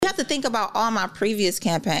to think about all my previous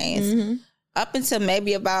campaigns. Up until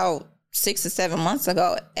maybe about 6 or 7 months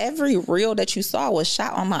ago, every reel that you saw was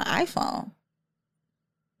shot on my iPhone.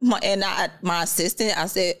 My assistant, I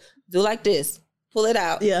said, do like this, pull it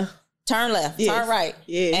out. Yeah. Turn left, turn right.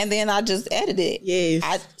 Yes. And then I just edit it.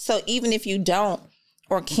 Yes. So even if you don't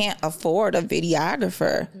or can't afford a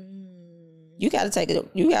videographer, you got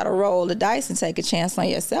to roll the dice and take a chance on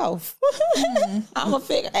yourself. I'm going to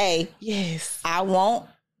figure, hey, yes, I want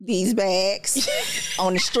these bags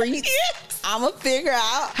on the streets. Yes. I'm going to figure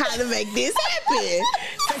out how to make this happen.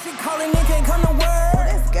 She calling in, can't come to work. Oh,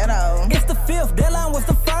 that's ghetto. It's the 5th, deadline was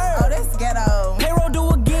the 1st. Oh, that's ghetto. Payroll do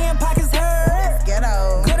again, pockets hurt. Oh, that's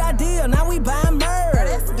ghetto. Good idea, now we buying merch. Oh,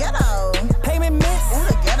 that's ghetto. Payment missed. Ooh,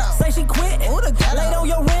 the ghetto. Say she quit. Ooh, the ghetto. Late on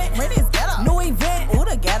your rent. Rent is ghetto. New event. Ooh,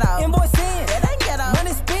 the ghetto. Invoice in. That ain't ghetto.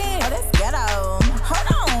 Money spent. Oh, that's ghetto. Hold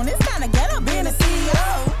on, it's kind of ghetto being a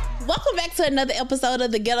CEO. Welcome back to another episode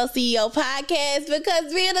of the Ghetto CEO podcast,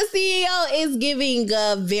 because being a CEO is giving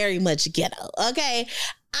very much ghetto, okay?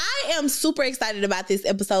 I am super excited about this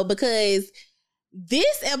episode because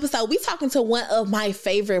this episode, we talking to one of my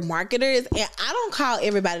favorite marketers, and I don't call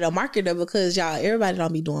everybody a marketer because everybody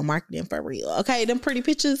don't be doing marketing for real, okay? Them pretty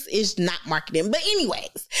pictures is not marketing. But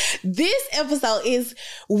anyways, this episode is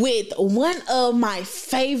with one of my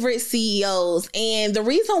favorite CEOs, and the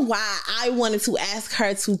reason why I wanted to ask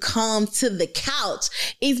her to come to the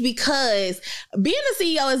couch is because being a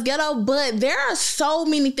CEO is ghetto, but there are so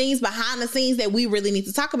many things behind the scenes that we really need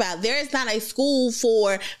to talk about. There is not a school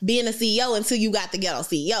for being a CEO until you got the ghetto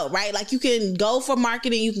CEO, right? Like, you can go for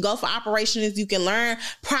marketing, you can go for operations, you can learn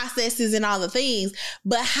processes and all the things,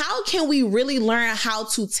 but how can we really learn how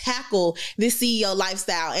to tackle this CEO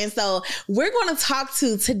lifestyle? And so we're going to talk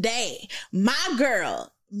to today my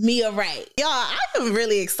girl, Mia Ray. Y'all, I am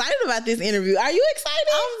really excited about this interview. Are you excited?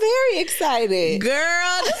 I'm very excited.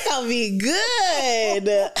 Girl, this gonna be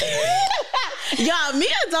good. Y'all, Mia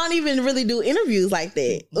don't even really do interviews like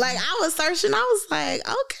that. Like, I was searching, I was like,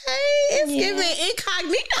 okay, it's giving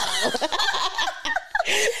incognito.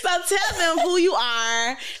 So tell them who you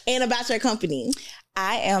are and about your company.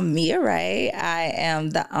 I am Mia Ray. I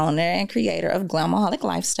am the owner and creator of Glamaholic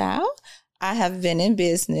Lifestyle. I have been in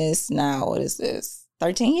business now, what is this?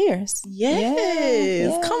 13 years.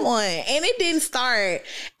 Yes. Come on. And it didn't start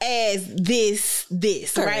as this,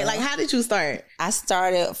 Girl. right? Like, how did you start? I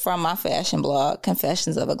started from my fashion blog,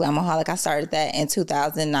 Confessions of a Glamaholic. I started that in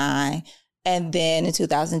 2009. And then in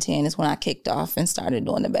 2010 is when I kicked off and started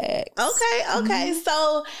doing the bags. Okay.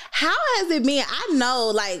 So how has it been? I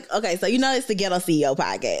know, so it's the Ghetto CEO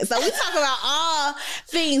podcast. So we talk about all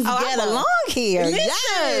things ghetto. I belong here.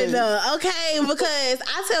 Listen, Yes. okay, because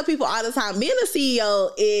I tell people all the time, being a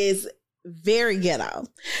CEO is very ghetto.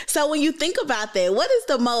 So when you think about that, what is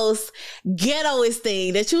the most ghettoest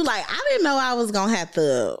thing that you like, I didn't know I was gonna have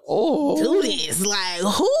to do this. Like,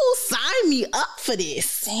 who signed me up for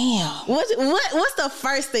this? Damn. What's the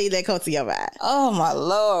first thing that comes to your mind? Oh my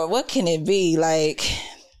Lord. What can it be? Like,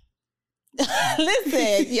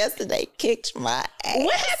 listen, yesterday kicked my ass.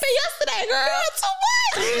 What happened yesterday, girl?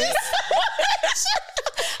 Too much.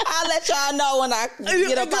 I'll let y'all know when I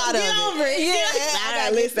get up out of it. Yeah.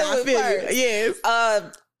 I feel you. Yes.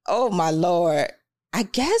 Oh my Lord. I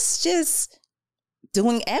guess just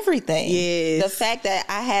doing everything. Yes. The fact that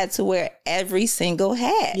I had to wear every single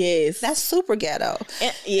hat. Yes. That's super ghetto.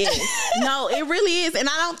 Yes. No, it really is. And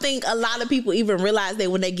I don't think a lot of people even realize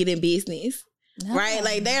that when they get in business. No. Right?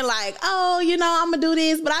 Like, they're like, oh, I'm going to do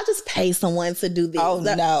this, but I just pay someone to do this. Oh,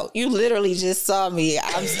 no. You literally just saw me.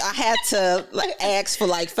 I had to ask for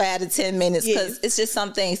 5 to 10 minutes because it's just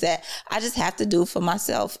some things that I just have to do for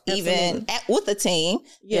myself. Absolutely. Even with a team,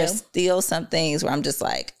 there's still some things where I'm just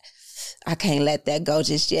like, I can't let that go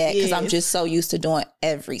just yet because I'm just so used to doing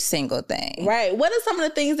every single thing. Right. What are some of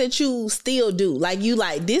the things that you still do? Like, you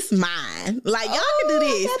this mine. Like, y'all can do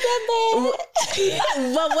this. Not that bad.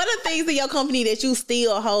 But what are things in your company that you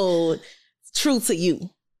still hold true to you?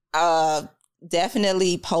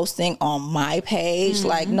 Definitely posting on my page. Mm-hmm.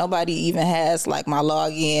 Like, nobody even has my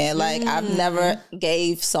login. Like, I've never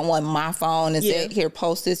gave someone my phone and said, here,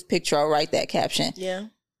 post this picture or write that caption. Yeah.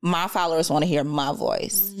 My followers want to hear my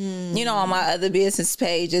voice. On my other business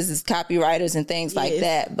pages, it's copywriters and things like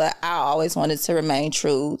that. But I always wanted to remain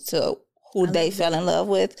true to who they fell in love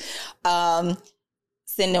with.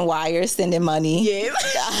 Sending wires, sending money. Yes.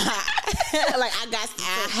 I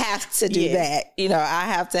have to do that. I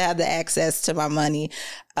have to have the access to my money.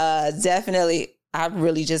 Definitely, I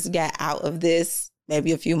really just got out of this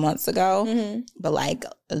maybe a few months ago, but like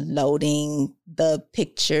loading the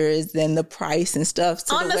pictures and the price and stuff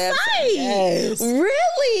to on the website. site. Yes.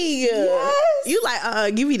 Really? Yes. You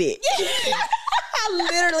like, give me that. I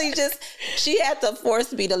literally she had to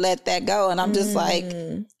force me to let that go. And I'm just like,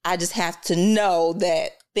 I just have to know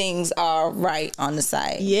that things are right on the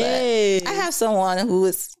site. Yes. But I have someone who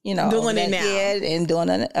is, doing it now and doing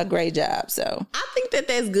a great job. So I think that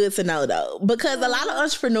that's good to know though, because a lot of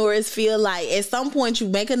entrepreneurs feel like at some point you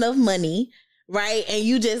make enough money, right? And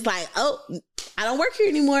you just like, oh, I don't work here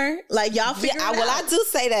anymore. Like y'all figure it out. Well, I do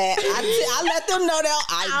say that. I let them know that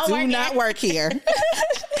I do not work here.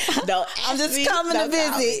 No, I'm just coming to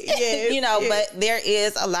visit. Yes, but there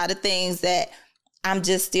is a lot of things that I'm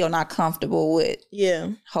just still not comfortable with. Yeah.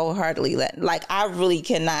 Wholeheartedly. Like I really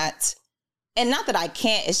cannot. And not that I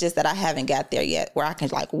can't, it's just that I haven't got there yet where I can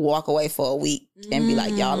like walk away for a week and be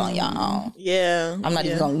like, y'all on your own. Yeah. I'm not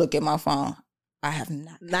even going to look at my phone. I have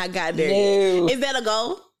not got there yet. Is that a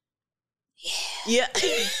goal? Yeah.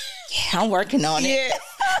 I'm working on it. Yeah.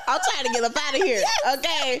 I'm trying to get up out of here.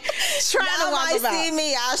 Okay. Trying to walk about. See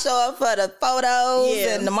me. I'll show up for the photos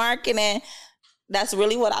and the marketing. That's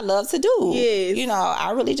really what I love to do. Yes.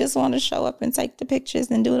 I really just want to show up and take the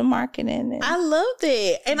pictures and do the marketing. I love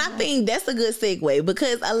that. And I think that's a good segue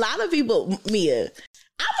because a lot of people, Mia,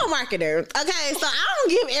 I'm a marketer. Okay. So I don't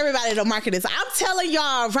give everybody the marketing. So I'm telling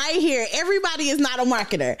y'all right here, everybody is not a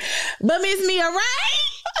marketer. But Miss Mia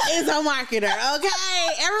Ray is a marketer. Okay.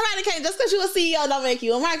 Everybody can't, just because you're a CEO don't make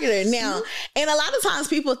you a marketer. Now, and a lot of times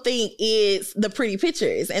people think it's the pretty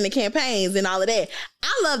pictures and the campaigns and all of that.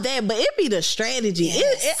 I love that, but it be the strategy.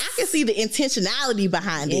 Yes. I can see the intentionality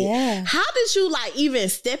behind Yeah. it. How did you like even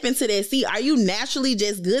step into that seat? Are you naturally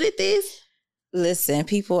just good at this? Listen,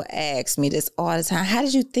 people ask me this all the time. How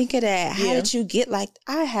did you think of that? How did you get like,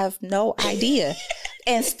 I have no idea.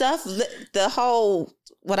 And stuff, the whole,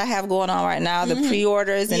 what I have going on right now, the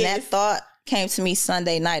pre-orders and that thought came to me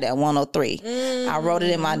Sunday night at 1:03. I wrote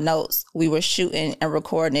it in my notes. We were shooting and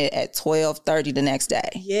recording it at 12:30 the next day.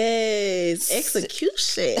 Yes.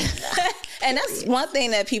 Execution. And that's one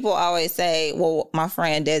thing that people always say. Well, my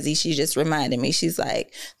friend Desi, she just reminded me. She's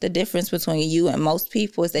like, the difference between you and most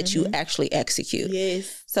people is that you actually execute.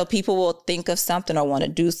 Yes. So people will think of something or want to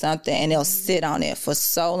do something and they'll sit on it for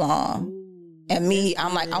so long. And me,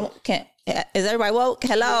 I'm like, I can't. Is everybody woke?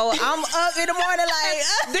 Hello. I'm up in the morning like,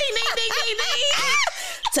 ding, ding, ding, ding,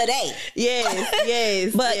 ding. Today.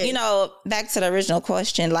 Yes. But, back to the original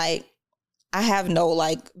question, like, I have no,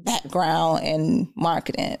 like, background in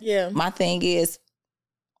marketing. Yeah. My thing is,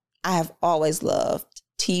 I have always loved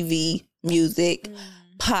TV, music,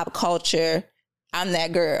 pop culture. I'm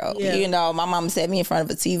that girl. Yeah. My mom set me in front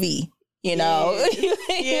of a TV.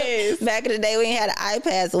 Yes. Back in the day, we ain't had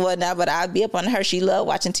iPads or whatnot, but I'd be up on her. She loved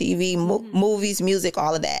watching TV, movies, music,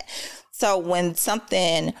 all of that. So when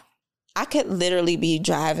I could literally be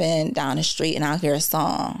driving down the street and I'll hear a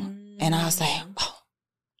song. And I was like, oh,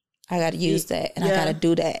 I got to use that and I got to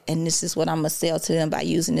do that. And this is what I'm going to sell to them by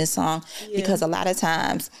using this song. Yeah. Because a lot of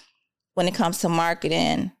times when it comes to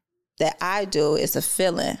marketing that I do, it's a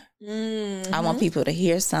feeling. I want people to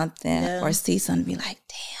hear something or see something and be like,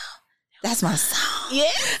 damn. That's my song.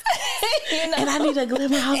 Yes. And I need a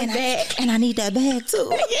glimmer of that. And I need that bag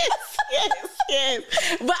too. Yes.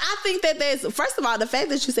 But I think that there's, first of all, the fact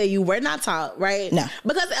that you say you were not taught, right? No.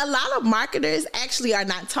 Because a lot of marketers actually are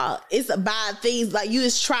not taught. It's about things like you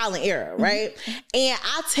is trial and error, right? And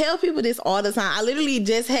I tell people this all the time. I literally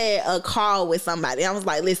just had a call with somebody. I was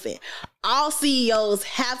like, listen, all CEOs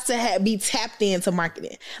have to be tapped into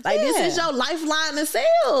marketing. Like this is your lifeline to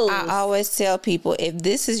sales. I always tell people, if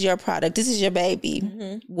this is your product, this is your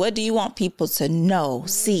baby, what do you want people to know,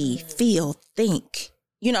 see, feel, think?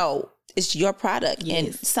 It's your product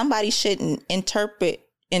and somebody shouldn't interpret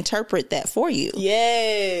that for you.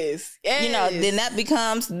 Yes. Then that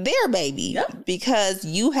becomes their baby because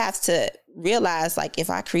you have to realize, like, if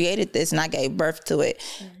I created this and I gave birth to it,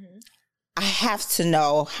 I have to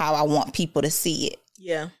know how I want people to see it.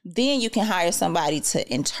 Yeah. Then you can hire somebody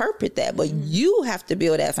to interpret that, but you have to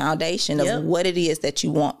build that foundation of what it is that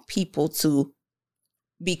you want people to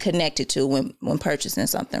be connected to when purchasing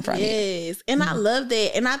something from you. Yes. And I love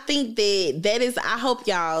that. And I think that is, I hope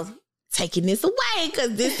y'all taking this away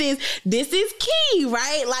because this is key,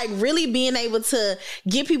 right? Like really being able to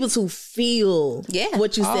get people to feel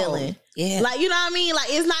what you're selling. Yeah. Like, you know what I mean? Like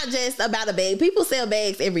it's not just about a bag. People sell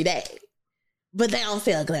bags every day. But they don't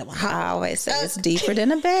sell glamour. I always say it's deeper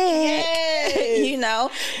than a bag.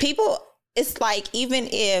 Yes. People, it's like, even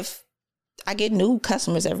if I get new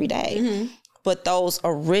customers every day, but those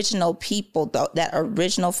original people, that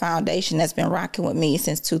original foundation that's been rocking with me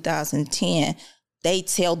since 2010, they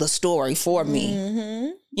tell the story for me. Mm-hmm.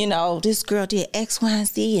 You know, this girl did X, Y, and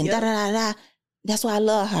Z and da-da-da-da. That's why I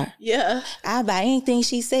love her. Yeah. I buy anything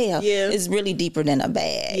she sells. Yeah. It's really deeper than a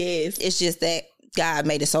bag. Yes. It's just that God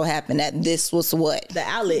made it so happen that this was what? The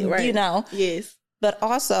outlet, right? You know? Yes. But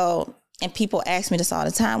also, and people ask me this all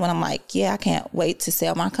the time when I'm like, yeah, I can't wait to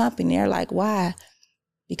sell my company. They're like, why?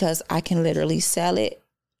 Because I can literally sell it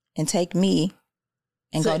and take me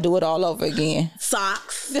and go do it all over again.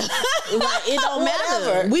 Socks. Like, it don't matter.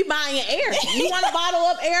 Whatever. We buying air. You want a bottle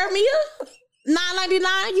of Air Mia? $9.99,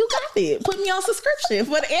 you got it. Put me on subscription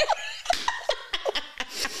for the air.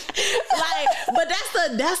 Like, but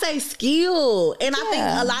that's a skill, and I think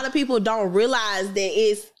a lot of people don't realize that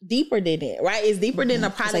it's deeper than it, right? It's deeper than the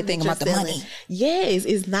product. They think about the money. Yes,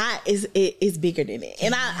 it's not. It's bigger than it,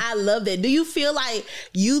 and I love that. Do you feel like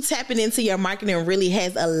you tapping into your marketing really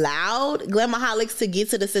has allowed Glamaholics to get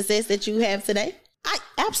to the success that you have today?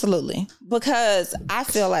 Absolutely, because I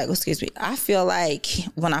feel like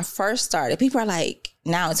when I first started, people are like,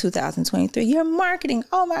 now in 2023, you're marketing.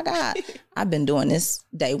 Oh my God. I've been doing this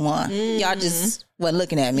day one. Mm-hmm. Y'all just wasn't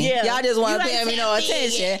looking at me. Yeah. Y'all just weren't paying me no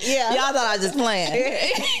attention. Yeah. Y'all thought I was just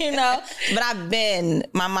playing, you know? But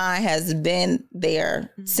my mind has been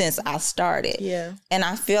there since I started. Yeah. And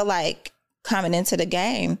I feel like coming into the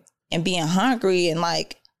game and being hungry and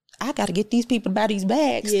like, I got to get these people to buy these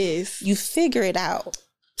bags. Yes. You figure it out.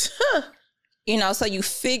 You know, so you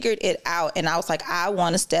figured it out. And I was like, I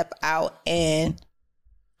want to step out and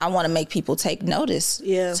I want to make people take notice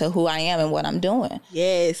to who I am and what I'm doing.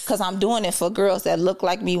 Yes. Because I'm doing it for girls that look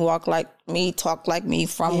like me, walk like me, talk like me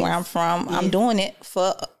from where I'm from. Yes. I'm doing it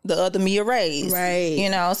for the other Mia Rays. Right. You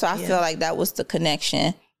know, so I feel like that was the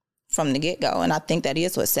connection from the get-go. And I think that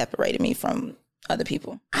is what separated me from other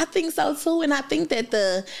people. I think so too. And I think that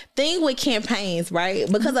the thing with campaigns,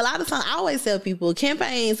 right? Because a lot of times I always tell people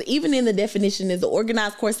campaigns, even in the definition, is the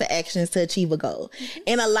organized course of actions to achieve a goal.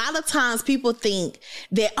 And a lot of times people think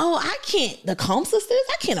that, the Combs sisters,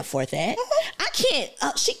 I can't afford that. I can't,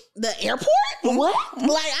 the airport? What? Like,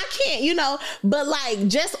 I can't, you know, but like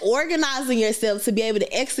just organizing yourself to be able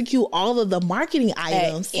to execute all of the marketing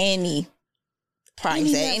items. At any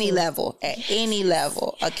price, at any level,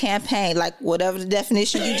 a campaign, like whatever the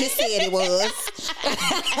definition you just said it was.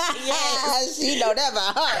 Yes, you know that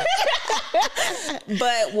by heart.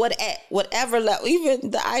 But whatever level,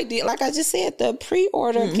 even the idea, like I just said, the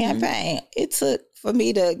pre-order campaign, it took for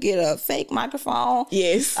me to get a fake microphone.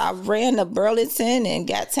 Yes. I ran to Burlington and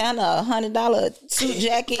got Tana a $100 suit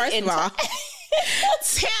jacket. First of all,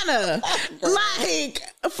 Tana, like,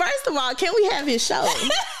 first of all, can we have his show?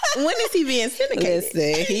 When is he being syndicated?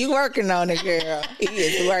 Listen, he working on it, girl. He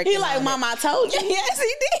is working. He like, Mama, I told you. Yes,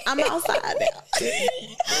 he did. I'm outside now.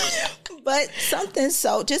 But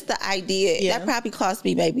just the idea, that probably cost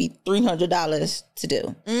me maybe $300 to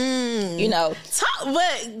do. You know, talk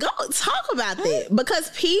about that, because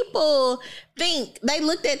people think, they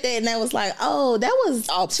looked at that and they was like, oh, that was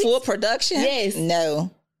full production. Yes,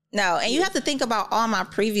 no, and you have to think about all my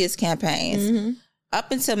previous campaigns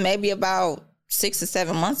up until maybe about 6 or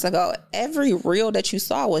 7 months ago. Every reel that you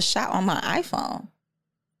saw was shot on my iPhone.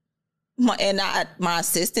 My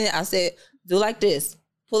assistant, I said, do like this,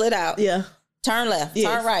 pull it out. Yeah. Turn left,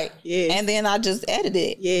 turn right. Yes. And then I just edit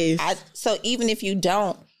it. Yes. So even if you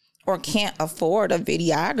don't or can't afford a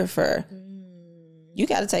videographer, you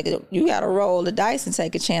got to roll the dice and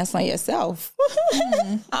take a chance on yourself.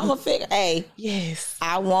 I'm going to figure,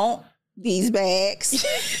 I want these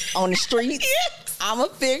bags on the streets. I'm going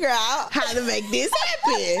to figure out how to make this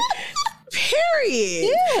happen.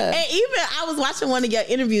 Period. Yeah. And even I was watching one of your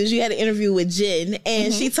interviews. You had an interview with Jen,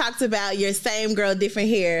 and she talked about your Same Girl, Different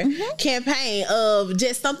Hair campaign of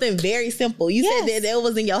just something very simple. You said that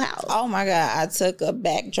was in your house. Oh my God. I took a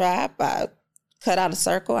backdrop. I cut out a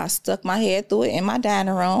circle. I stuck my head through it in my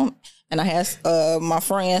dining room, and I had my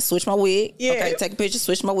friend switch my wig. Yeah. Okay, take a picture,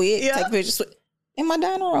 switch my wig. Yeah. Take a picture, switch in my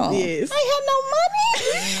dining room. Yes. I had no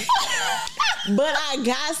money. But I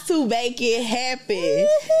got to make it happen.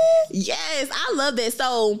 Yes, I love that.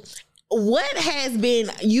 So what has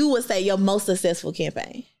been, you would say, your most successful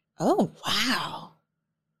campaign? Oh, wow.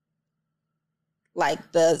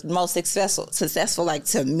 Like the most successful, like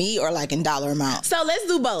to me, or like in dollar amount? So let's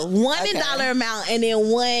do both. One in dollar amount, and then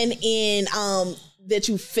one in that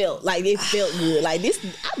you felt like it felt good. Like this,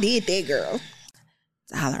 I did that, girl.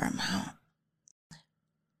 Dollar amount.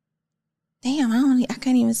 Damn, I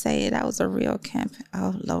can't even say it. That was a real campaign.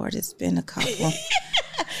 Oh Lord, it's been a couple.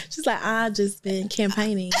 She's like, I just been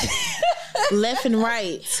campaigning left and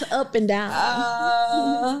right, up and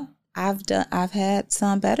down. I've had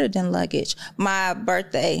some better than luggage. My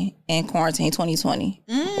birthday in quarantine 2020.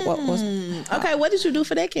 Okay, what did you do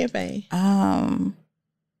for that campaign?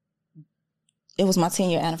 It was my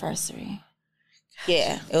 10-year anniversary.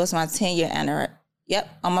 Yeah, it was my 10-year anniversary. Yep,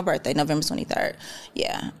 on my birthday, November 23rd.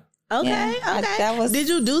 Yeah. Okay, yeah, okay. Did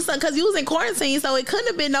you do something? Because you was in quarantine, so it couldn't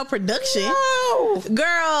have been no production. No. Girl.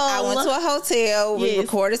 I went to a hotel. We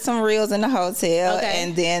recorded some reels in the hotel. Okay.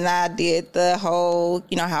 And then I did the whole,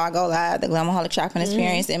 how I go live, the Glamaholic shopping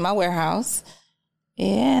experience in my warehouse.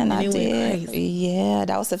 Yeah, and I did. Yeah,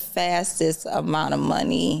 that was the fastest amount of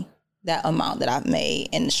money. That amount that I've made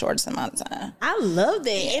in the shortest amount of time. I love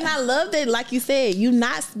that. Yeah. And I love that, like you said, you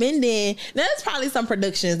not spending. Now, there's probably some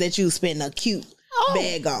productions that you spend a cute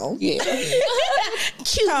bag on. Yeah.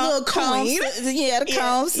 Cute little coin. The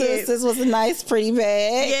Comb Sisters was a nice, pretty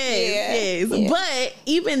bag. Yes. But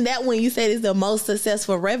even that one you said is the most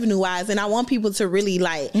successful revenue-wise. And I want people to really,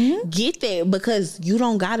 get that because you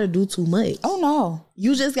don't got to do too much. Oh, no.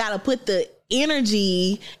 You just got to put the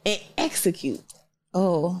energy and execute.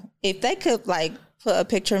 Oh, if they could put a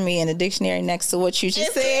picture of me in a dictionary next to what you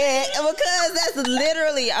just said, because that's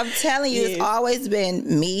literally, I'm telling you, it's always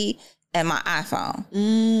been me and my iPhone.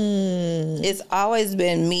 It's always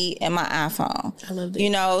been me and my iPhone. I love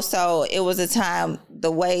that. So it was a time, the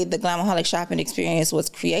way the Glamaholic shopping experience was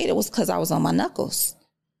created was because I was on my knuckles.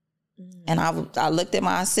 And I looked at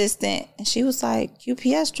my assistant and she was like,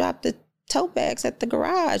 UPS dropped the tote bags at the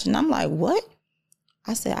garage. And I'm like, what?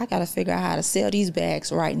 I said, I got to figure out how to sell these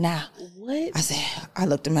bags right now. What? I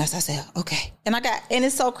looked a mess. I said, okay. And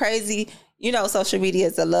it's so crazy. Social media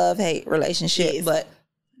is a love-hate relationship, but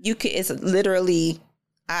it's literally,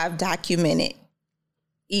 I've documented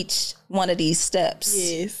each one of these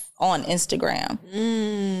steps on Instagram.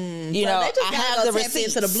 I have the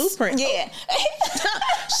receipts to the blueprint. Yeah.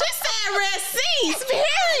 She said receipts,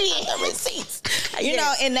 period. Receipts.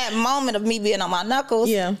 In that moment of me being on my knuckles,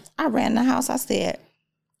 I ran the house. I said,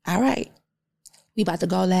 all right, we about to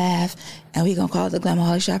go live and we gonna call it the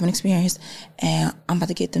Glamaholic shopping experience and I'm about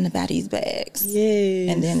to get them to buy these bags.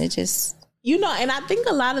 Yeah. And then it just... and I think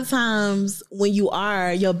a lot of times when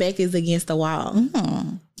your back is against the wall.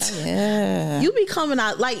 Yeah. You be coming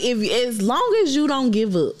out, as long as you don't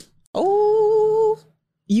give up. Oh.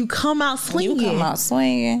 You come out swinging. You come out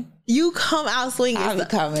swinging. I be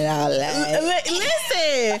coming out like...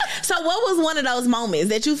 Listen. So what was one of those moments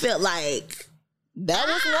that you felt like... That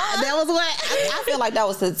was what I feel like that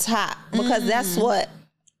was the top because that's why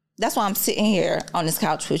I'm sitting here on this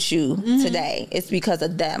couch with you today. It's because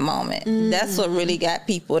of that moment. That's what really got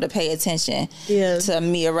people to pay attention to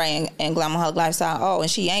Mia Ray and Glamaholic Lifestyle. Oh,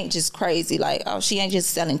 and she ain't just crazy. She ain't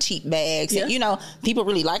just selling cheap bags. Yeah. And, people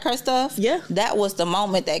really like her stuff. Yeah. That was the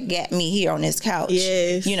moment that got me here on this couch.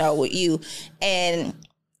 Yes. With you. And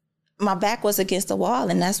my back was against the wall,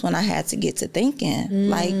 and that's when I had to get to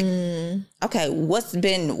thinking, okay,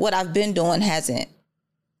 what I've been doing hasn't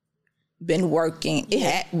been working.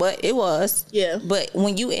 But it was. Yeah. But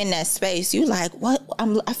when you in that space, you like, what?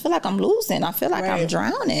 I feel like I'm losing. I feel like I'm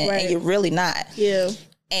drowning, and you're really not. Yeah.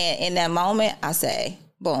 And in that moment, I say,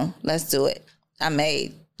 boom, let's do it. I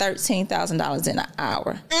made $13,000 in an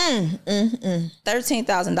hour.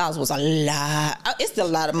 $13,000 was a lot. It's still a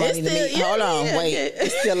lot of money to me. Hold on, wait.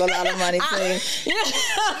 It's still a lot of money to me.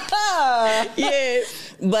 Yeah.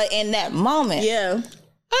 But in that moment, I ain't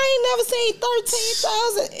never seen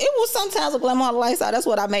 13,000. It was sometimes a Glamaholic Lifestyle. That's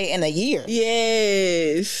what I made in a year.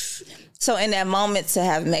 Yes. So in that moment, to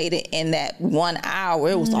have made it in that 1 hour,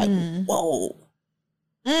 it was like, whoa.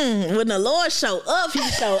 When the Lord show up, he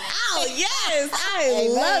show out. Yes, I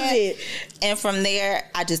love it. And from there,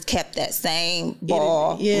 I just kept that same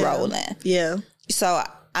ball rolling. Yeah. So,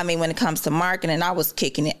 when it comes to marketing, I was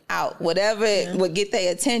kicking it out. Whatever would get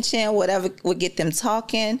their attention, whatever would get them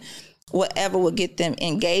talking, whatever would get them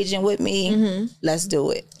engaging with me, let's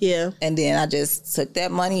do it. Yeah. And then I just took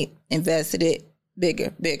that money, invested it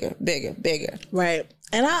bigger. Right.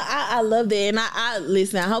 And I love that. And I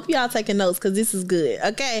listen, I hope y'all taking notes because this is good.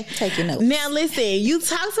 Okay. Taking notes. Now, listen, you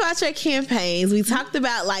talked about your campaigns. We talked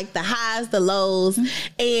about the highs, the lows.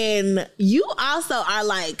 And you also are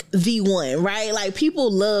the one, right?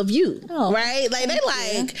 People love you, right? They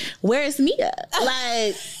where's Mia?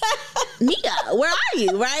 Mia, where are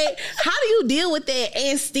you, right? How do you deal with that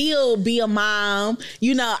and still be a mom? I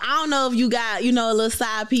don't know if you got, a little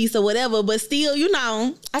side piece or whatever, but still,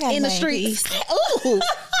 I got in the streets. Ooh.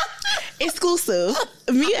 Exclusive.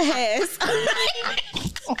 Mia has.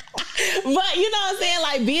 But you know what I'm saying?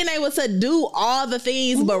 Like being able to do all the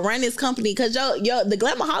things but run this company, because the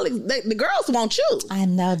Glamaholics, the girls want you. I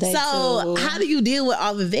know they So do. how do you deal with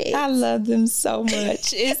all the vets? I love them so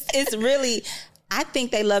much. It's really, I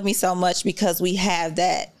think they love me so much because we have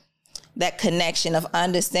that connection of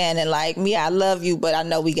understanding. Like, me, I love you, but I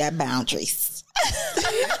know we got boundaries.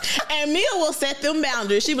 And Mia will set them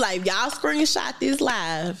boundaries. She be like, y'all screenshot this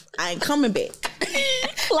live, I ain't coming back.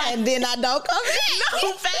 And then I don't come back.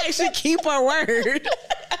 No fact, she keep her word.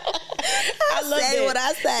 I love say that. what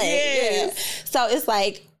I say. Yes. Yeah. So it's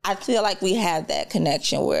like, I feel like we have that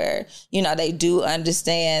connection where, you know, they do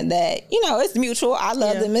understand that, you know, it's mutual. I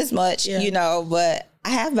love them as much, you know, but I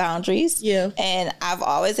have boundaries. Yeah. And I've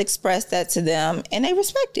always expressed that to them and they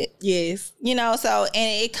respect it. Yes. You know, so,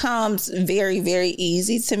 and it comes very, very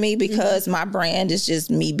easy to me because my brand is just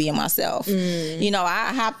me being myself. You know,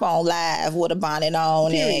 I hop on live with a bonnet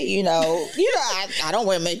on and, you know, I don't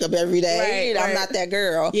wear makeup every day. Right, You know, I'm not that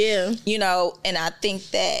girl. Yeah. You know, and I think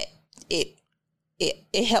that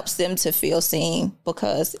it helps them to feel seen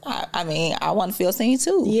because I mean, I want to feel seen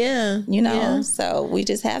too. Yeah. You know, Yeah. so we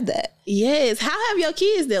just have that. Yes. How have your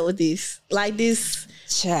kids dealt with this? Like this?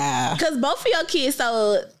 Child. Because both of your kids,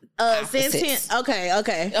 so Opposites.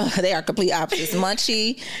 Okay. They are complete opposites. Munch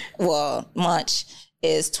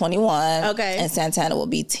is 21. Okay. And Santana will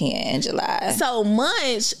be 10 in July. So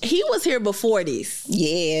Munch, he was here before this.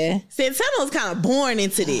 Yeah. Santana was kind of born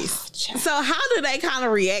into this. So how do they kind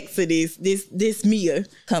of react to this Mia?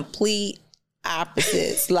 Complete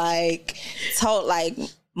opposites. Like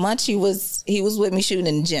Munchie was with me shooting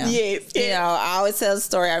in the gym. Yes. You know, I always tell the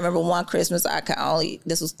story. I remember one Christmas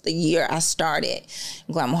this was the year I started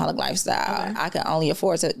Glamaholic Lifestyle. Okay. I could only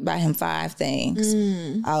afford to buy him 5 things.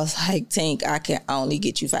 I was like, Tink, I can only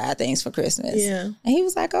get you 5 things for Christmas. Yeah. And he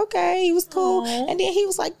was like, okay. He was cool. Aww. And then he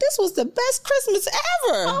was like, this was the best Christmas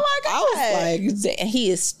ever. Oh my God. I was like, he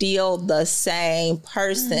is still the same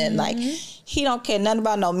person. Like, he don't care nothing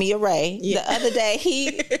about no Mia Ray. Yeah. The other day,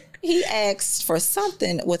 he asked for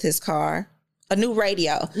something with his car, a new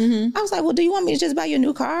radio. I was like, well, do you want me to just buy you a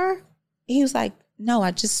new car? He was like, no,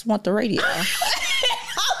 I just want the radio. I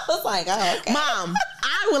was like, oh, okay. Mom,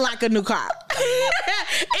 I would like a new car.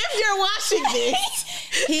 If you're watching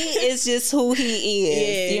this. He is just who he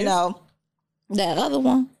is. Yes. You know, that other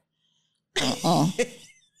one,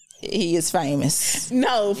 he is famous.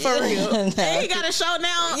 No, for real. No. He got a show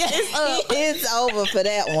now. Yeah, it's over for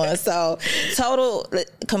that one. So total,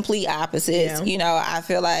 complete opposites. Yeah. You know, I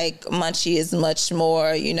feel like Munchie is much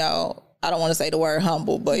more, you know, I don't want to say the word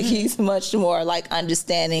humble, but he's much more like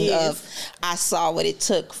understanding of, I saw what it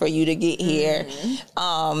took for you to get here.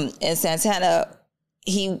 And Santana,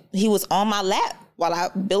 he was on my lap while I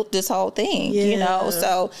built this whole thing, you know?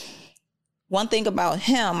 So one thing about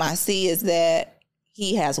him I see is that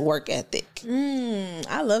he has work ethic.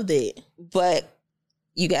 I love that. But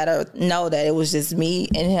you got to know that it was just me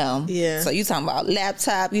and him. Yeah. So you talking about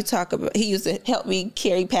laptop, you talk about, he used to help me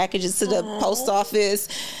carry packages to the post office.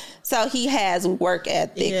 So he has work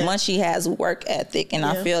ethic. Munchie has work ethic. And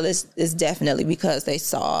I feel it's definitely because they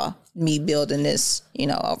saw me building this, you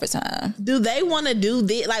know, over time. Do they want to do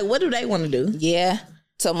this? Like, what do they want to do? Yeah.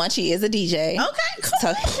 So Munchie is a DJ. Okay,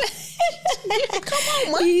 cool.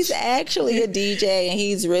 Come on, he's actually a DJ and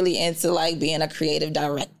he's really into like being a creative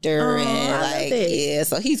director and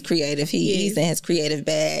so he's creative. He's in his creative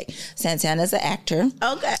bag. Santana's an actor.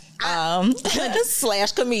 Okay.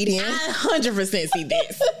 Slash comedian. I 100% see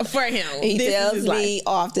this for him. He tells me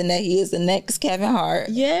often that he is the next Kevin Hart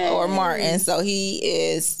or Martin. So he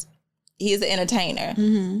is an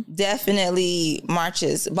entertainer. Definitely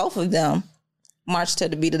marches, both of them march to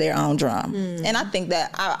the beat of their own drum. And I think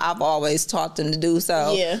that I've always taught them to do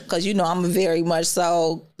so. Yeah. Because, you know, I'm very much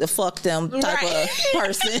so the fuck them type of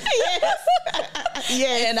person.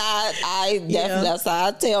 And I definitely, that's how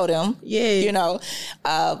I tell them. Yeah. You know,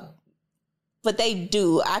 but they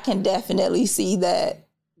do. I can definitely see that.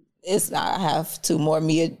 I have 2 more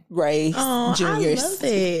Mia Ray juniors. I love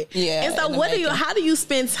that. Yeah. And so how do you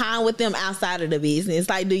spend time with them outside of the business?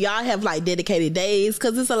 Like, do y'all have like dedicated days?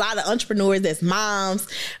 Because it's a lot of entrepreneurs that's moms.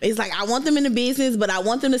 It's like, I want them in the business, but I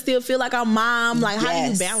want them to still feel like I'm mom. Like, how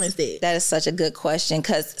do you balance that? That is such a good question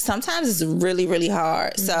because sometimes it's really, really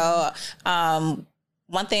hard. So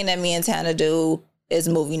one thing that me and Tana do is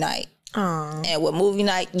movie night. And with movie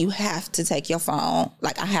night, you have to take your phone.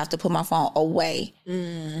 Like, I have to put my phone away.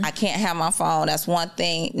 I can't have my phone. That's one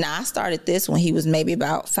thing. Now, I started this when he was maybe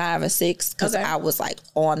about 5 or 6 because I was like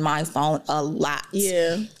on my phone a lot.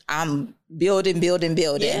 Yeah. I'm building.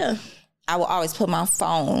 Yeah. I will always put my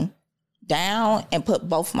phone down and put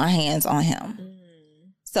both my hands on him.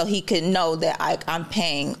 so he could know that I'm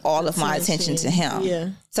paying all of my attention to him. Yeah.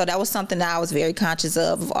 So that was something that I was very conscious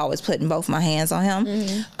of always putting both my hands on him.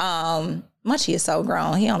 Mm-hmm. Munchie is so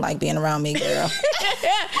grown. He don't like being around me, girl.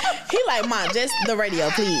 He like, Mom, just the radio,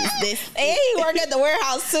 please. And he work at the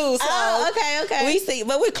warehouse too. So okay. We see,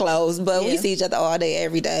 but we're close, but we see each other all day,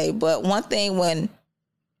 every day. But one thing when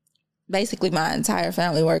basically my entire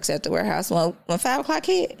family works at the warehouse, when 5 o'clock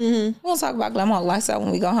hit, we don't talk about Glamour lifestyle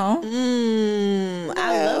when we go home.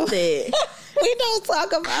 I love that. We don't talk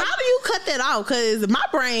about How do you cut that off? Because my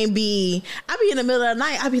brain I be in the middle of the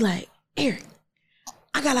night, I be like, Eric,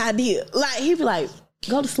 I got an idea. Like, he be like,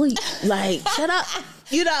 go to sleep. Like, shut up.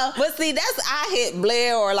 You know. But see, I hit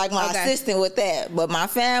Blair or like my assistant with that. But my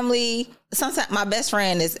family, sometimes my best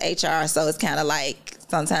friend is HR, so it's kind of like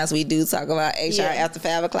sometimes we do talk about HR after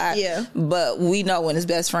 5 o'clock. Yeah. But we know when it's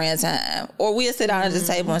best friend time. Or we'll sit down at the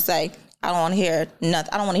table and say, I don't want to hear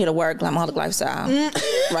nothing. I don't want to hear the word Glamaholic lifestyle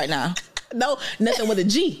right now. No, nothing with a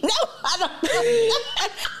G. No, I don't.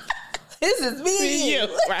 This is me. You,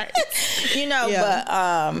 right. You know,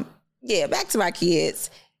 but back to my kids.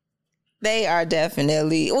 They are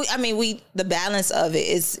definitely, I mean, the balance of it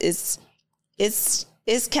is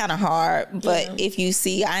kind of hard, but if you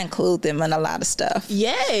see, I include them in a lot of stuff.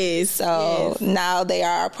 Yes. So now they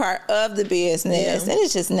are a part of the business, and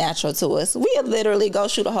it's just natural to us. We'll literally go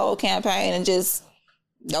shoot a whole campaign and just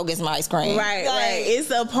go get some ice cream. Right, right.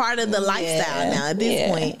 It's a part of the lifestyle now at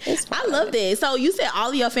this point. I love that. So you said all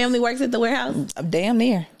of your family works at the warehouse? Damn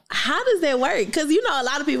near. How does that work? Because, you know, a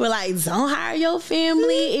lot of people are like, don't hire your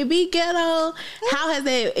family. It be ghetto. How has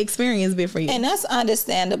that experience been for you? And that's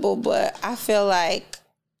understandable, but I feel like,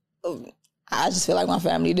 I just feel like my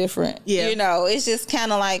family different. Yeah. You know, it's just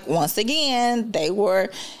kind of like, once again, they were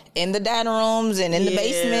in the dining rooms and in the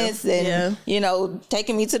basements and, you know,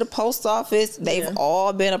 taking me to the post office. They've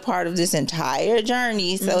all been a part of this entire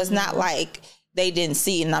journey. So it's not like they didn't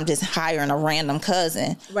see it and I'm just hiring a random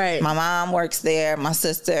cousin. Right. My mom works there, my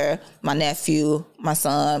sister, my nephew, my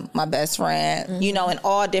son, my best friend, you know, and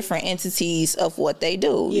all different entities of what they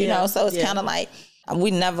do, you know. So it's kind of like,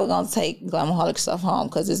 we never going to take Glamaholic stuff home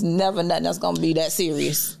because it's never nothing that's going to be that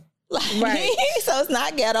serious. Like, so it's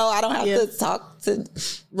not ghetto. I don't have to talk to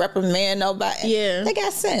reprimand nobody. Yeah. They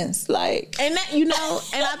got sense. Like, and that, you know,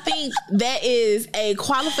 and I think that is a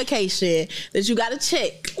qualification that you got to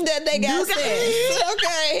check. That they got sense.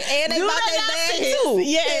 Okay. And they bought their bag too.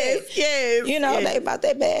 Yes. You know, they bought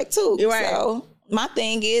their bag too. Right. So my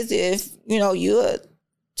thing is, if, you know, you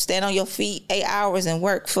stand on your feet 8 hours and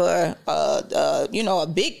work for, you know, a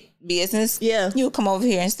big business, you'll come over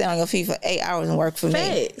here and stand on your feet for 8 hours and work for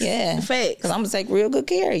me. Yeah. Facts. Because I'm going to take real good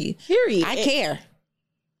care of you. Period. I care.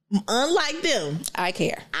 Unlike them, I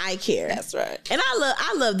care. That's right. And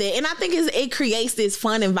I love that. And I think it creates this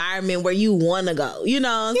fun environment where you want to go. You know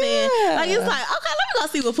what I'm saying? Like, it's like, okay, let me go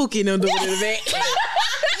see what Pookie and them doing in the back.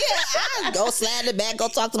 I go slide the back, go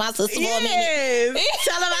talk to my sister for a minute.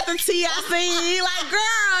 Tell her about the TIC. Like,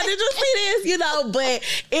 girl, did you see this? You know, but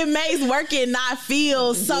it makes working not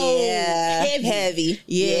feel so heavy.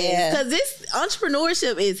 Yeah. Because this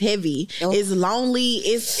entrepreneurship is heavy. It's lonely.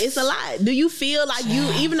 It's a lot. Do you feel like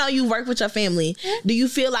you, even though you work with your family, do you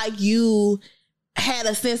feel like you had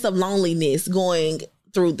a sense of loneliness going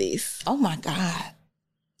through this? Oh my God.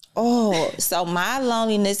 Oh, so my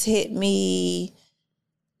loneliness hit me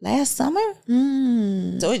last summer.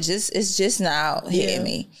 So it's just now hitting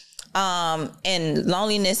me. And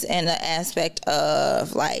loneliness in the aspect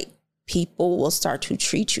of like people will start to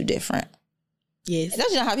treat you different. Yes. Don't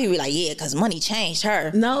you know how people be like, yeah, because money changed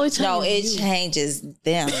her. No, it changes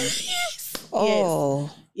them.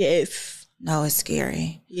 Oh. Yes. No, it's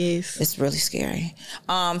scary. Yes. It's really scary.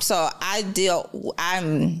 So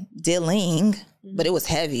I'm dealing, but it was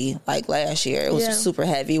heavy. Like last year, it was super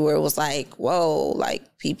heavy where it was like, whoa,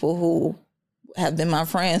 like people who have been my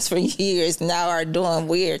friends for years now are doing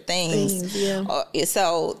weird things.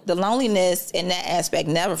 So the loneliness in that aspect,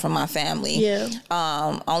 never from my family.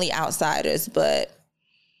 Only outsiders. But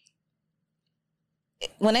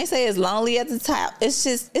when they say it's lonely at the top,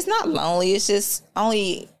 it's not lonely. It's just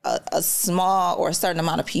only a small or a certain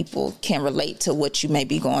amount of people can relate to what you may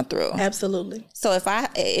be going through. Absolutely. So if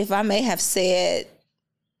I may have said,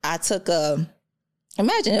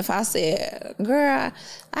 imagine if I said, girl,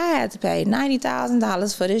 I had to pay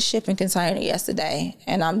 $90,000 for this shipping container yesterday.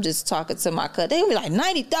 And I'm just talking to my cousin. They would be like,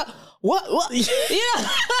 $90,000? What? Yeah.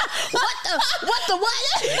 What the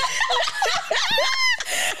what?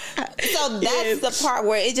 So that's the part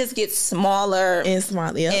where it just gets smaller and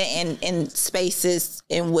smaller, in spaces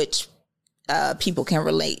in which people can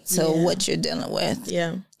relate to what you're dealing with.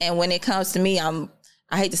 Yeah. And when it comes to me, I'm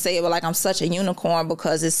I hate to say it, but like I'm such a unicorn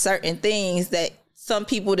because it's certain things that some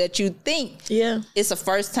people that you think it's the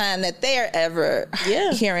first time that they're ever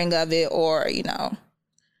hearing of it, or, you know.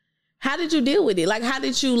 How did you deal with it? Like, how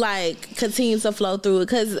did you, like, continue to flow through it?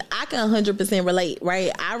 Because I can 100% relate,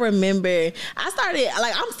 right? I remember I started,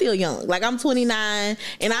 like, I'm still young. Like, I'm 29,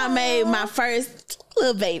 and I made my first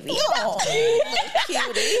little baby. Cutie.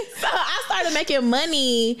 So I started making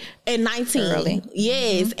money at 19. Early.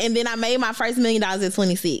 Yes. And then I made my first $1 million at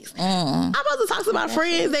 26. I'm supposed to talk to my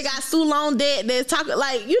friends that got student loan debt that's talking,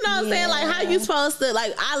 like, you know what I'm saying? Like, how you supposed to,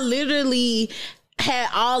 like, I literally had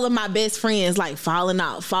all of my best friends like falling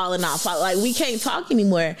off. Like, we can't talk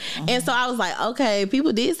anymore. And so I was like, okay,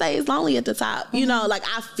 people did say it's lonely at the top. You know, like,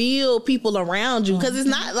 I feel people around you because it's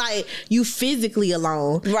not like you physically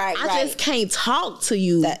alone. Right. I just can't talk to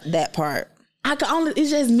you. That part. I can only,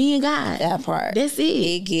 it's just me and God. That part. That's it.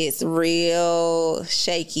 It gets real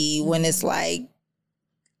shaky when it's like,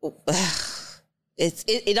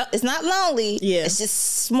 it's not lonely. Yeah. It's just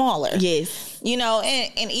smaller. Yes. You know,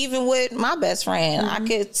 and even with my best friend, I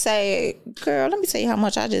could say, girl, let me tell you how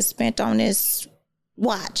much I just spent on this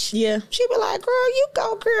watch. Yeah. She'd be like, girl, you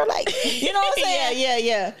go, girl. Like, you know what I'm saying?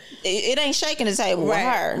 Yeah. It ain't shaking the table with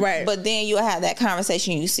her. Right. But then you'll have that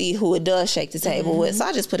conversation, you see who it does shake the table with. So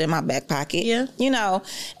I just put it in my back pocket. Yeah. You know,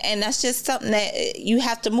 and that's just something that you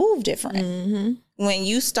have to move different. When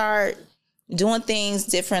you start doing things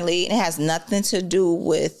differently, it has nothing to do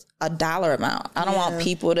with a dollar amount. I don't want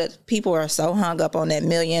people are so hung up on that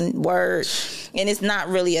million word, and it's not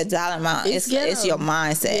really a dollar amount. It's your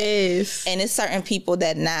mindset. Yes. And it's certain people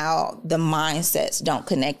that now the mindsets don't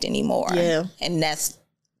connect anymore. Yeah. And that's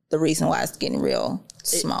the reason why it's getting real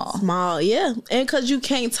small. Yeah. And because you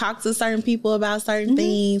can't talk to certain people about certain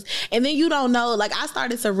things, and then you don't know, like, I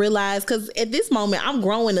started to realize, because at this moment I'm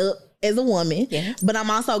growing up as a woman, but I'm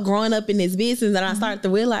also growing up in this business, and I started to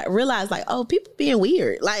realize like, oh, people being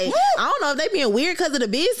weird. Like, I don't know if they being weird because of the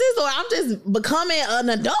business, or I'm just becoming an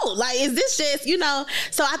adult. Like, is this just, you know?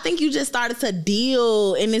 So I think you just started to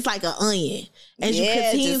deal, and it's like an onion as you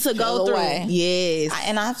continue to go through. Yes.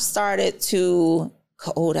 And I've started to,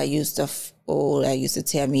 that used to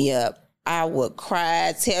tear me up. I would cry,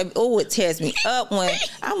 it tears me up when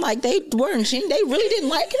I'm like, they really didn't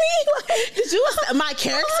like me. Like, did you, my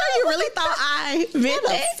character? You really thought I meant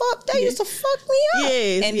that? They used to fuck me up.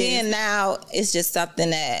 Yes, and then now it's just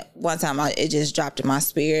something that one time it just dropped in my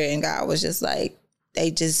spirit, and God was just like,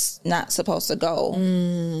 they just not supposed to go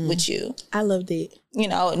with you. I loved it. You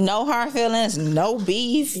know, no hard feelings, no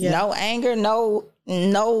beef, no anger, no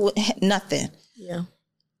nothing. Yeah.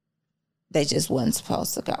 They just wasn't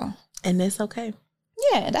supposed to go. And that's okay.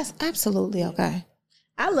 Yeah, that's absolutely okay.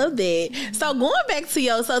 I love that. So going back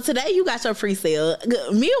to so today you got your pre-sale.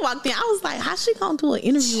 Mia walked in. I was like, how's she gonna do an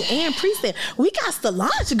interview and pre-sale? We got to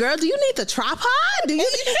launch, girl. Do you need the tripod? She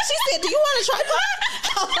said, do you want a tripod?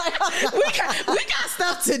 we got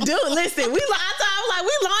stuff to do. Listen, I was like,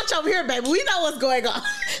 we launch over here, baby. We know what's going on.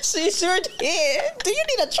 She sure did. Do you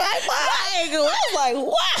need a tripod? I was like,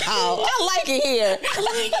 wow, I like it here.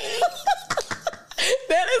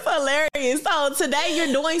 That is hilarious. So today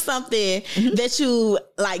you're doing something that you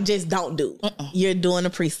like just don't do. You're doing a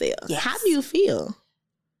pre-sale. Yes. How do you feel?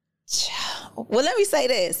 Well, let me say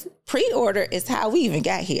this. Pre-order is how we even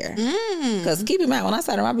got here. Because keep in mind, when I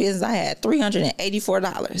started my business, I had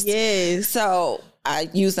 $384. Yes. So I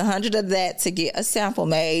used 100 of that to get a sample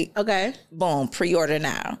made. Okay. Boom, pre-order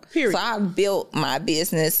now. Period. So I built my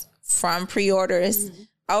business from pre-orders,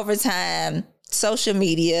 over time, social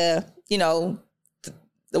media, you know,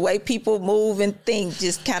 the way people move and think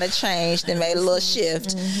just kind of changed and made a little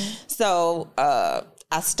shift. So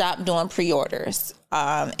I stopped doing pre-orders.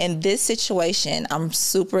 In this situation, I'm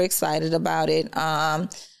super excited about it. I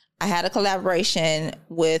had a collaboration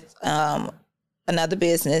with another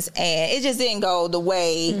business, and it just didn't go the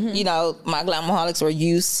way, you know, my Glamaholics were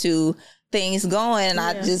used to things going. And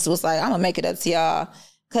I just was like, I'm going to make it up to y'all.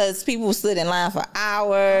 Because people stood in line for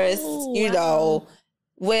hours, you know,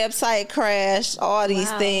 website crashed, all these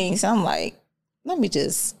things. I'm like, let me do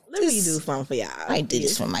something for y'all. I did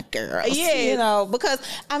this for my girls. Yeah. You know, because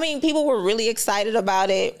I mean, people were really excited about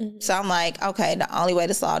it. So I'm like, okay, the only way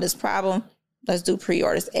to solve this problem, let's do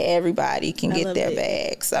pre-orders. Everybody can get their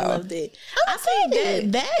bag. So I loved it. I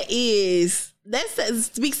think that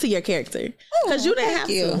speaks to your character. Because you didn't have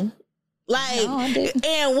to. Like, no,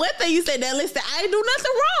 and one thing you said that, listen, I didn't do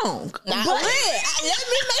nothing wrong. Let me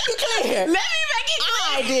make it clear.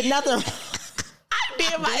 I did nothing wrong. I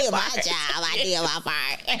did my job. I did my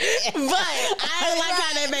part. But I ain't like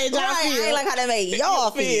how that made y'all feel. I ain't like how that made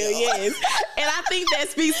y'all feel. Yes. And I think that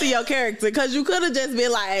speaks to your character, because you could have just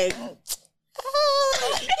been like,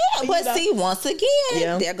 But see, once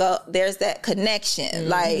again, there's that connection.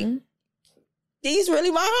 Like, these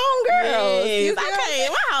really my homegirls. Yes,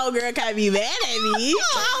 my homegirl can't be mad at me.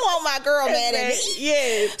 I want my girl mad at me.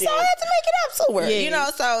 Yes. So I had to make it up to her.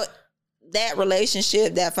 Yes. So that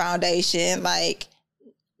relationship, that foundation, like,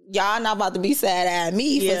 y'all not about to be sad at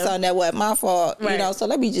me for something that wasn't my fault. Right. So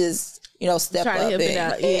let me just, step try up. To help it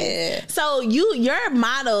out. Yeah. So your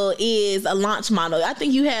model is a launch model. I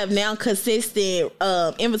think you have now consistent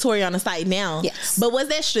inventory on the site now. Yes. But was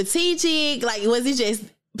that strategic? Like, was it just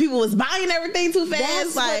people was buying everything too fast?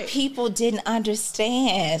 That's what people didn't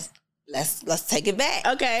understand. Let's take it back.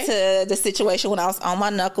 Okay. To the situation when I was on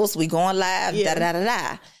my knuckles, we going live,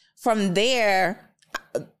 da-da-da-da-da. From there,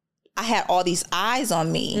 I had all these eyes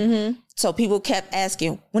on me. Mm-hmm. So people kept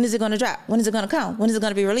asking, when is it going to drop? When is it going to come? When is it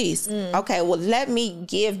going to be released? Okay, well, let me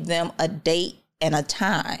give them a date and a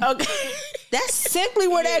time. Okay. That's simply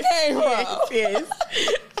where that came from.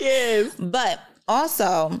 Yes. But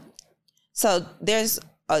also, so there's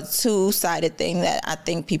a two-sided thing that I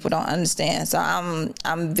think people don't understand. So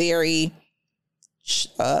I'm very...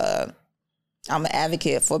 I'm an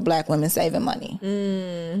advocate for Black women saving money.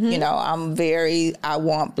 Mm-hmm. I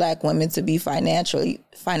want Black women to be financially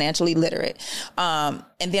literate. And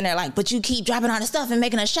then they're like, but you keep dropping all the stuff and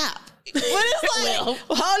making us shop. But it's like,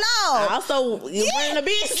 hold on. Also, you're running a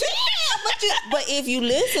business. But if you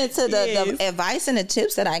listen to the advice and the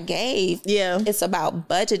tips that I gave, it's about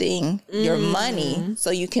budgeting your money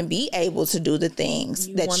so you can be able to do the things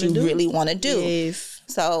that you really want to do. Yes.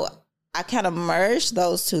 So I kind of merged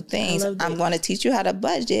those two things. I'm going to teach you how to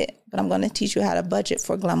budget, but I'm going to teach you how to budget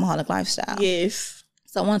for Glamaholic lifestyle. Yes.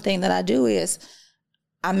 So one thing that I do is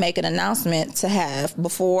I make an announcement to have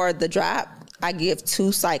before the drop. I give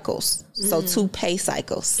 2 cycles, so 2 pay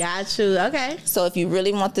cycles. Got you. Okay. So if you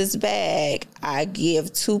really want this bag, I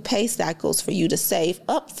give 2 pay cycles for you to save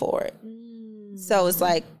up for it. So it's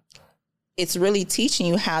like, it's really teaching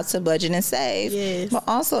you how to budget and save, but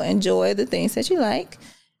also enjoy the things that you like.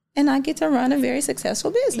 And I get to run a very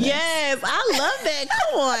successful business. Yes, I love that.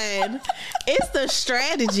 Come on. It's the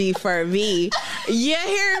strategy for me. You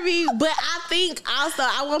hear me? But I think also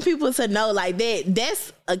I want people to know like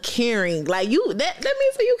that's a caring. Like that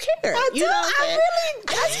means that you care. I do.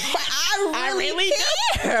 I really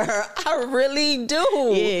care. I really do.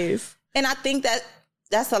 Yes. And I think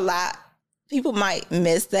that's a lot. People might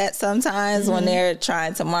miss that sometimes when they're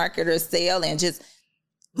trying to market or sell and just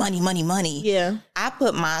money. Yeah. I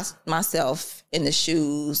put myself in the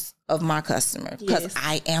shoes of my customer because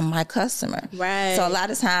I am my customer. Right. So a lot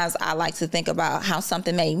of times I like to think about how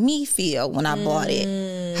something made me feel when I bought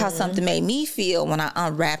it, how something made me feel when I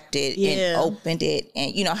unwrapped it and opened it,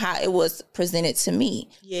 and how it was presented to me.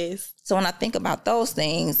 Yes. So when I think about those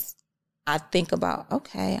things, I think about,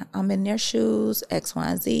 okay, I'm in their shoes, X, Y,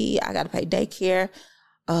 and Z. I got to pay daycare.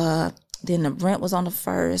 Then the rent was on the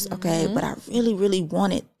first. Okay, but I really, really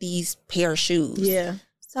wanted these pair of shoes. Yeah.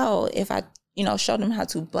 So if I, show them how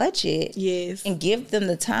to budget and give them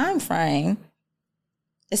the time frame,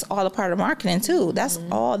 it's all a part of marketing too. That's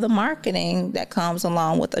all the marketing that comes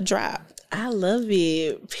along with a drop. I love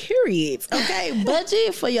it. Period. Okay,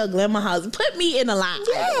 budget for your glamour house. Put me in a line.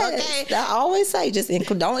 Yes. Okay. I always say, just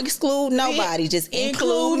don't exclude nobody. Just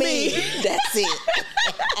include me. That's it.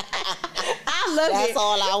 I love That's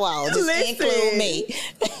all I want. Just include me.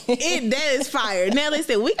 That is fire. Now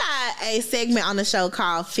listen, we got a segment on the show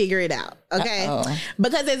called Figure It Out. Okay? Uh-oh.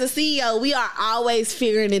 Because as a CEO, we are always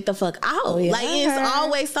figuring it the fuck out. Oh, yeah. Like it's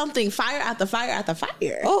always something fire after fire after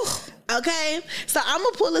fire. Oh. Okay? So I'm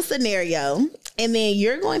gonna pull a scenario and then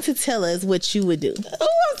you're going to tell us what you would do. Oh,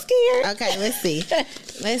 I'm scared. Okay, let's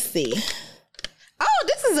see. Oh,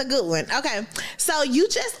 this is a good one. Okay. So you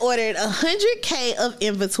just ordered 100K of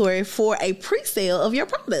inventory for a pre-sale of your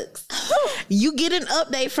products. You get an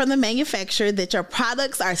update from the manufacturer that your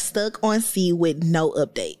products are stuck on sea with no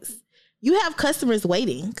updates. You have customers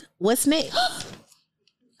waiting. What's next?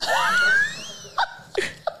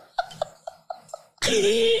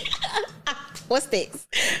 What's next?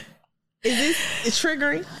 Is this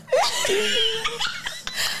triggering?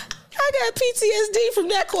 I got PTSD from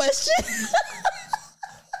that question.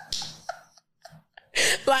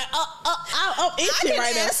 Like, I'm itching right now.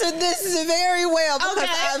 I can answer this very well because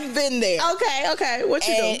I've been there. Okay. What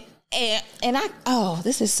you doing? And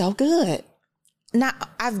this is so good. Now,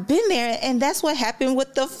 I've been there, and that's what happened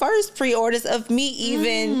with the first pre-orders of me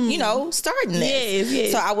even, starting this.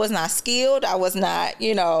 Yes. So I was not skilled. I was not,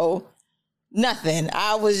 nothing.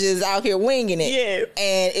 I was just out here winging it. Yeah.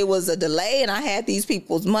 And it was a delay, and I had these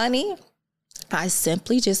people's money. I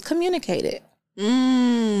simply just communicated.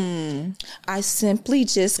 I simply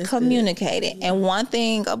just communicated. And one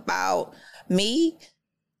thing about me,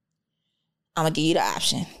 I'm going to give you the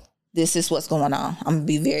option. This is what's going on. I'm going to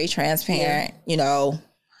be very transparent. You know,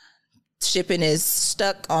 shipping is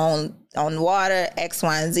stuck on water, X,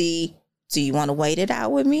 Y, and Z. Do you want to wait it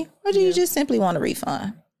out with me? Or do you just simply want a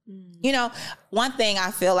refund? You know, one thing I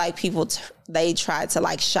feel like people, they try to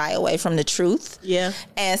like shy away from the truth. Yeah.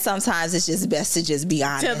 And sometimes it's just best to just be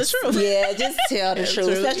honest. Tell the truth. Yeah, just tell the truth.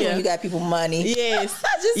 Especially when you got people money. Yes.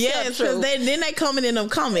 Yes, because then they coming in them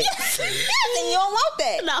comments. And you don't want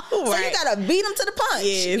that. No, so you got to beat them to the punch.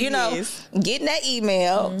 Yes, you know, getting that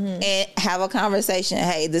email and have a conversation.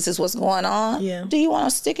 Hey, this is what's going on. Yeah. Do you want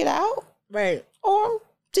to stick it out? Right. Or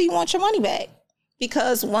do you want your money back?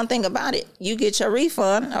 Because one thing about it, you get your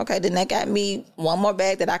refund. Okay, then that got me one more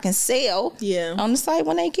bag that I can sell on the site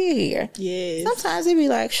when they get here. Yeah. Sometimes they be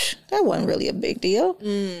like, that wasn't really a big deal.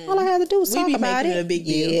 All I had to do was talk about it. A big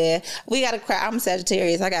deal. Yeah. We got to cry. I'm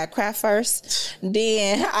Sagittarius. I got to cry first.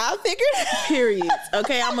 Then I'll figure it out. Period.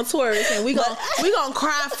 Okay, I'm a Taurus. And we gonna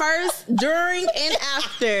cry first, during, and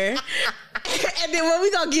after. And then when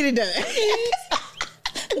we gonna get it done.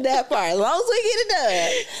 That part, as long as we get it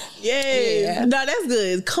done. Yeah. No, that's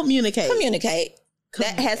good. Communicate.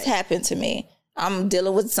 That has happened to me. I'm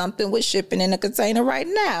dealing with something with shipping in a container right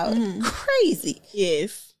now. Crazy.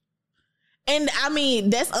 Yes. And I mean,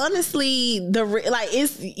 that's honestly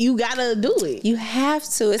you gotta do it. You have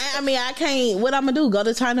to. I mean, I can't. What I'm gonna do? Go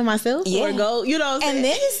to China myself? Yeah. Or go? You know what I'm saying? And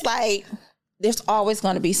then it's like there's always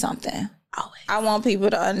going to be something. Always. I want people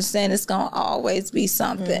to understand it's going to always be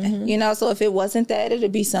something, you know? So if it wasn't that,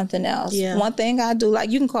 it'd be something else. Yeah. One thing I do,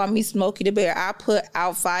 like, you can call me Smokey the Bear. I put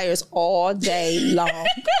out fires all day long.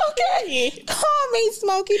 Okay. Call me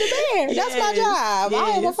Smokey the Bear. That's my job.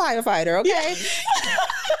 I am a firefighter, okay?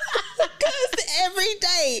 Because every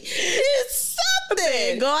day is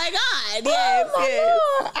something going on. Yes.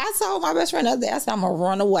 I told my best friend the other day, I said, I'm going to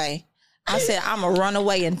run away. I said, I'm going to run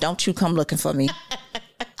away and don't you come looking for me.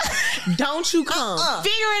 Don't you come.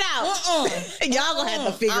 Figure it out. Y'all gonna have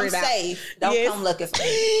to figure it out. I'm safe. Don't come looking for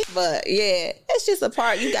me. But yeah, it's just a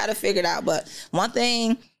part. You got to figure it out. But one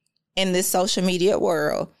thing in this social media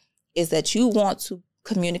world is that you want to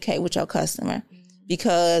communicate with your customer,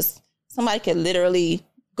 because somebody can literally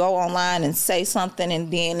go online and say something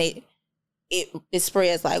and then it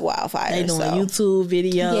spreads like wildfire. They doing YouTube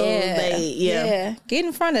videos. Yeah. Get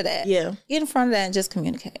in front of that. Yeah. Get in front of that and just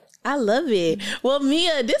communicate. I love it. Well,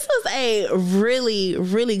 Mia, this was a really,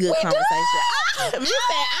 really good conversation. Mia said,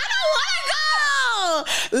 I don't want to go.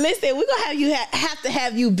 Listen, we're going to have to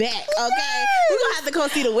have you back, okay? We're going to have to go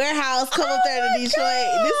see the warehouse, come up there to Detroit.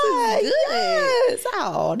 God. This is good. Yes.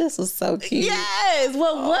 Oh, this was so cute. Yes.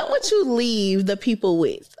 Well, what would you leave the people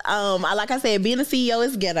with? Like I said, being a CEO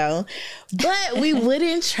is ghetto, but we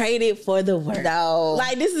wouldn't trade it for the world. No.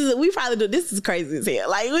 Like, this is crazy as hell.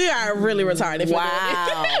 Like, we are really retarded.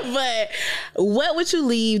 Wow. But what would you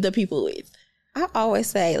leave the people with? I always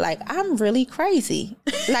say, like, I'm really crazy.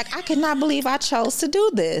 Like, I cannot believe I chose to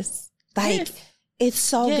do this. Like, it's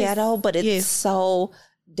so ghetto, but it's so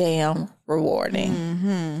damn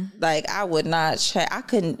rewarding. Like, I would not I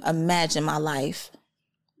couldn't imagine my life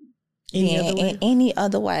in any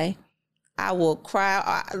other way. I will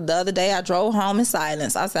cry. The other day, I drove home in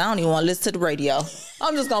silence. I said, I don't even want to listen to the radio.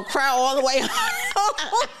 I'm just going to cry all the way home.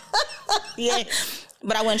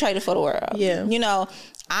 But I wouldn't trade it for the world. Yeah. You know,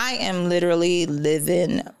 I am literally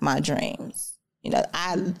living my dreams. You know,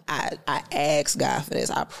 I asked God for this.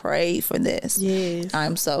 I prayed for this. Yes.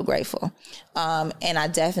 I'm so grateful. And I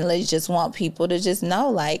definitely just want people to just know,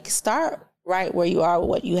 like, start right where you are with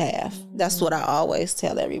what you have. That's what I always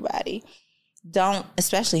tell everybody. Don't,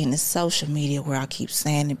 especially in the social media where I keep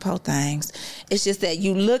saying and post things. It's just that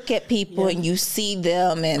you look at people and you see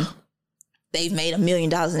them and they've made $1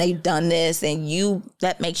 million and they've done this, and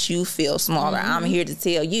that makes you feel smaller. I'm here to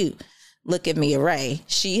tell you, look at Mia Ray.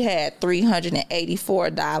 She had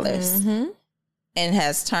 $384 and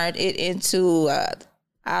has turned it into,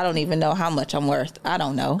 I don't even know how much I'm worth. I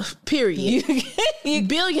don't know. Period. You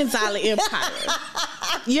billion-dollar empire.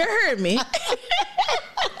 You heard me.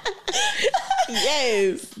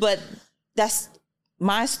 Yes. But that's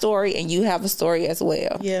my story, and you have a story as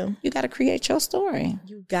well. Yeah. You got to create your story.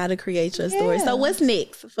 You got to create your story. So what's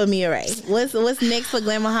next for Mia Ray? What's next for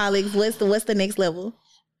Glamourholics? What's the next level?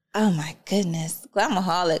 Oh my goodness.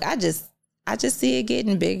 Glamourholic. I just see it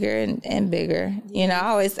getting bigger and bigger. You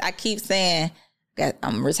know, I keep saying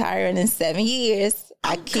I'm retiring in 7 years.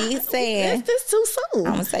 I keep saying this too soon.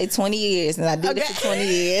 I'm gonna say 20 years, and I did it for 20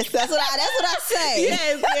 years. That's what I say.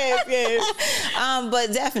 Yes.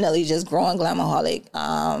 But definitely just growing Glamourholic.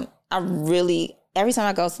 every time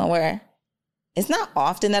I go somewhere, it's not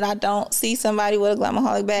often that I don't see somebody with a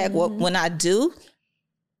Glamaholic bag. When I do,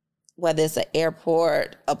 whether it's an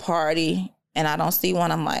airport, a party, and I don't see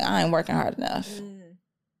one, I'm like, I ain't working hard enough.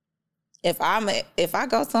 If I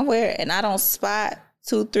go somewhere and I don't spot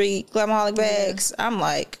 2-3 Glamaholic bags, I'm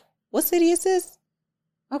like, what city is this?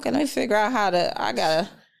 Okay, let me figure out I gotta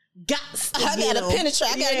penetrate.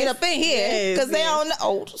 I gotta get up in here because they don't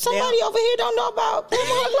know. Somebody over here don't know about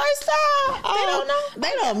Glamaholic lifestyle. They don't know.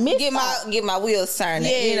 They don't miss get my wheels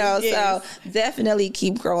turning. So definitely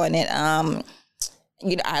keep growing it.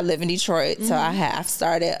 I live in Detroit, so I've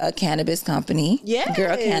started a cannabis company.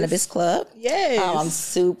 Girl Cannabis Club. I'm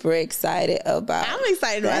super excited about. I'm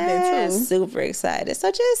excited about that too. Super excited.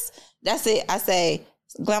 So that's it. I say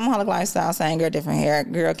Glamaholic Lifestyle, Same Girl, Different Hair,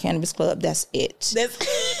 Girl Cannabis Club. That's it.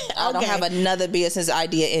 I don't have another business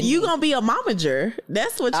idea in you me. Gonna be a momager.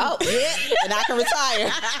 That's what you. Oh yeah, and I can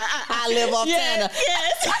retire. I live off Tana.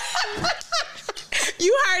 Yes.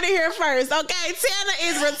 You heard it here first, okay? Tana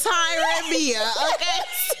is retiring Mia, okay?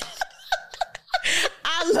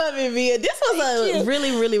 I love it, Mia. This was a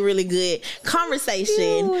really, really, really good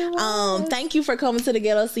conversation. Thank you for coming to the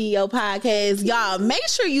Ghetto CEO podcast. Y'all, make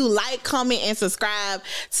sure you like, comment, and subscribe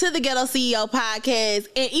to the Ghetto CEO podcast.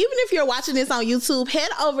 And even if you're watching this on YouTube, head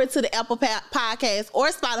over to the Apple Podcast or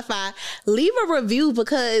Spotify. Leave a review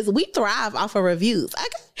because we thrive off of reviews,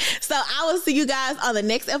 okay? So I will see you guys on the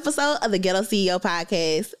next episode of the Ghetto CEO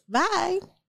podcast. Bye.